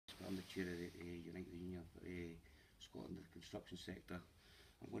chair of the United Union for Scotland, the construction sector.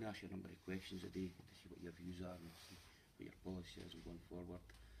 I'm going to ask you a number of questions today to see what your views are and see what your policy is going forward.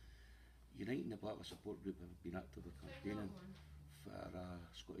 United and the Blacklist Support Group have been actively campaigning for a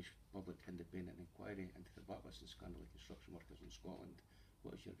Scottish public independent inquiry into the blacklisting scandal of construction workers in Scotland.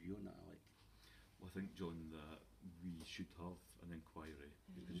 What is your view on that, Alec? Well, I think, John, that we should have an inquiry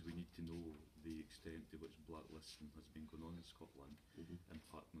because we need to know the extent to which blacklisting has been going on in Scotland,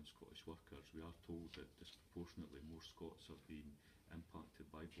 impacting on Scottish workers. We are told that disproportionately more Scots have been impacted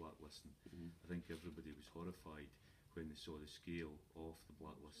by blacklisting. I think everybody was horrified when they saw the scale of the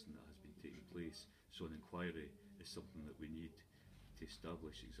blacklisting that has been taking place. So an inquiry is something that we need to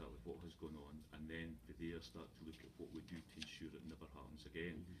establish exactly what has gone on, and then from there start to look at what we do to ensure it never happens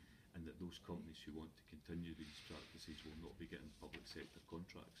again, and that those companies who want to continue these practices will not be getting public sector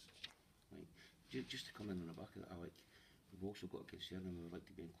contracts. Right. Just to come in on the back of that, Alec, we've also got a concern, and we would like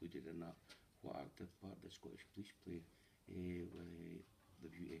to be included in that. What active part the Scottish Police play with the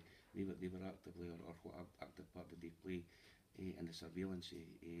view they were actively, or what active part did they play in the surveillance of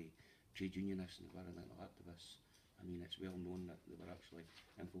trade unionists and environmental activists? I mean, it's well known that they were actually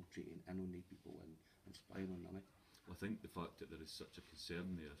infiltrating in on the people and spying on them. Well, I think the fact that there is such a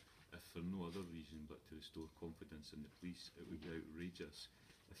concern there, if for no other reason but to restore confidence in the police, it would be outrageous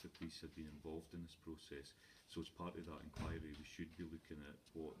if the police had been involved in this process. So as part of that inquiry, we should be looking at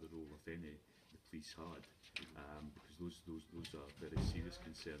what the role, if any, the police had, because those are very serious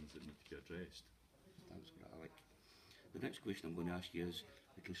concerns that need to be addressed. Thanks for that, Alec. The next question I'm going to ask you is,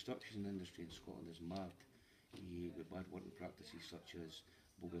 the construction industry in Scotland is marred with bad working practices such as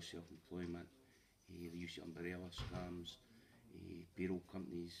bogus self-employment, the use of umbrella scams, payroll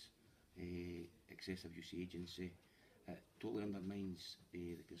companies, excessive use of agency. It totally undermines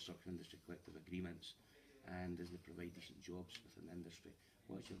the construction industry collective agreements and doesn't provide decent jobs within the industry.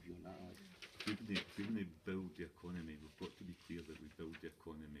 What's your view on that, Alex? If we're going to build the economy, we've got to be clear that we build the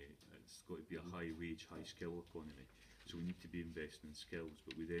economy. It's got to be a high wage, high skill economy. So we need to be investing in skills,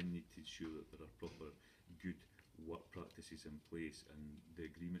 but we then need to ensure that there are proper, good work practices in place, and the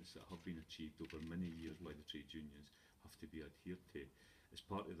agreements that have been achieved over many years by the trade unions have to be adhered to. As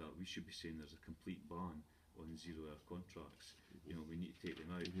part of that, we should be saying there's a complete ban on zero-hour contracts. You know, we need to take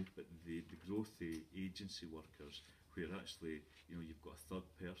them out. But the growth of agency workers, where actually, you know, you've got a third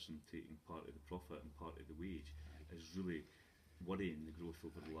person taking part of the profit and part of the wage, is really worrying the growth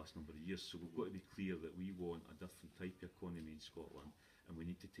over the last number of years. So we've got to be clear that we want a different type of economy in Scotland, and we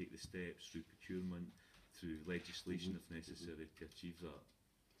need to take the steps through procurement, through legislation if necessary, to achieve that.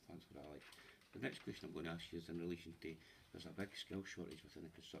 Thanks for that, Alec. The next question I'm going to ask you is in relation to, there's a big skill shortage within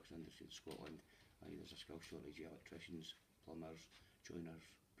the construction industry in Scotland. There's a skill shortage of electricians, plumbers, joiners,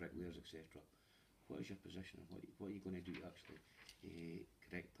 bricklayers, etc. What is your position, and what are you going to do to actually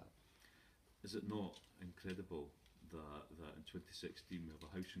correct that? Is it not incredible that in 2016 we have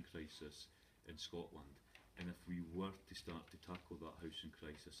a housing crisis in Scotland, and if we were to start to tackle that housing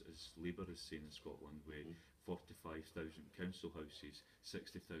crisis, as Labour is saying in Scotland, with 45,000 council houses,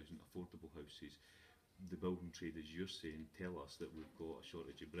 60,000 affordable houses, the building trade, as you're saying, tell us that we've got a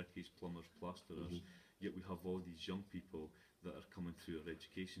shortage of brickies, plumbers, plasterers, yet we have all these young people that are coming through our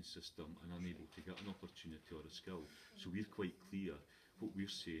education system and unable to get an opportunity or a skill. So we're quite clear. What we're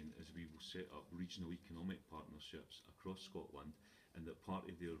saying is we will set up regional economic partnerships across Scotland, and that part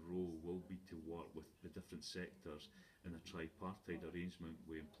of their role will be to work with the different sectors in a tripartite arrangement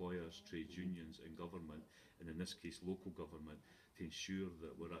with employers, trade unions and government, and in this case local government, to ensure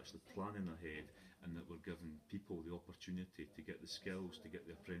that we're actually planning ahead and that we're giving people the opportunity to get the skills, to get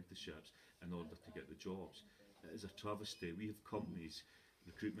the apprenticeships in order to get the jobs. It is a travesty. We have companies,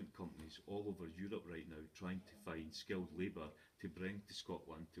 recruitment companies all over Europe right now trying to find skilled labour to bring to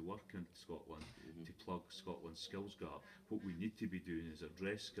Scotland, to work in Scotland, to plug Scotland's skills gap. What we need to be doing is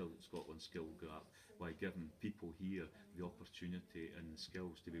address Scotland's skill gap by giving people here the opportunity and the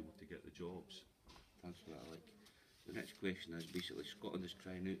skills to be able to get the jobs. Thanks for that, Alec. The next question is basically, Scotland is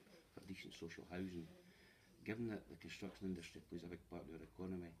crying out for decent social housing. Given that the construction industry plays a big part of our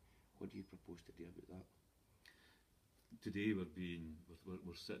economy, what do you propose to do about that? Today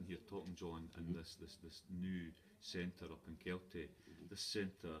we're sitting here talking, John, in this new centre up in Kelty. This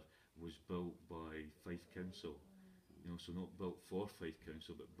centre was built by Fife Council, you know, so not built for Fife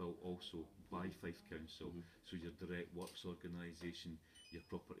Council, but built also by Fife Council. So your direct works organisation, your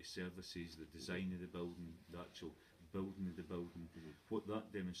property services, the design of the building, the actual building of the building. What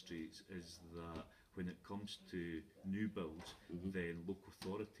that demonstrates is that when it comes to new builds, then local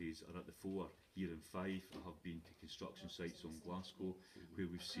authorities are at the fore. Here in Fife, I have been to construction sites on Glasgow, where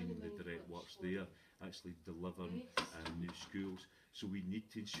we've seen the direct works there, actually delivering new schools. So we need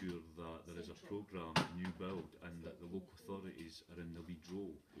to ensure that there is a programme, new build, and that the local authorities are in the lead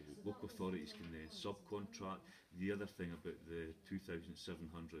role. Local authorities can then subcontract. The other thing about the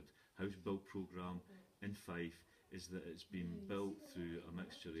 2,700 house build programme in Fife is that it's been built through a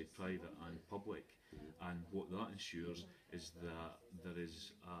mixture of private and public, and what that ensures is that there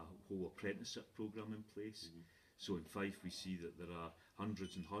is a whole apprenticeship programme in place. So in Fife we see that there are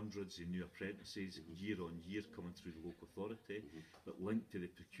hundreds and hundreds of new apprentices year on year coming through the local authority, but linked to the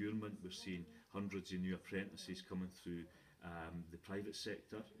procurement we're seeing hundreds of new apprentices coming through the private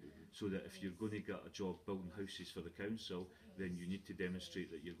sector, so that if you're going to get a job building houses for the council, then you need to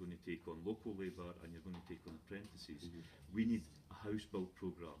demonstrate that you're going to take on local labour and you're going to take on apprentices. We need a house build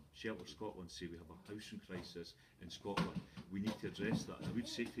programme. Shelter Scotland say we have a housing crisis in Scotland. We need to address that. And I would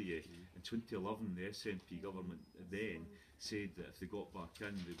say to you, in 2011 the SNP government then said that if they got back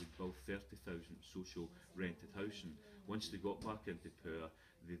in, they would build 30,000 social rented housing. Once they got back into power,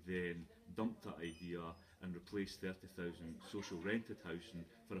 they then dumped that idea and replaced 30,000 social rented housing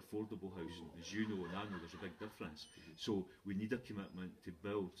for affordable housing. As you know and I know, there's a big difference. So we need a commitment to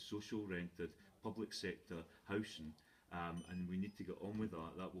build social rented public sector housing, and we need to get on with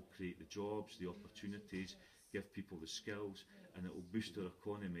that. That will create the jobs, the opportunities, give people the skills, and it will boost our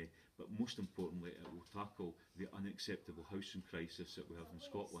economy, but most importantly it will tackle the unacceptable housing crisis that we have in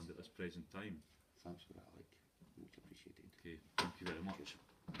Scotland at this present time. Thanks for that, Alec. Much appreciated. Okay, thank you very much. Cheers.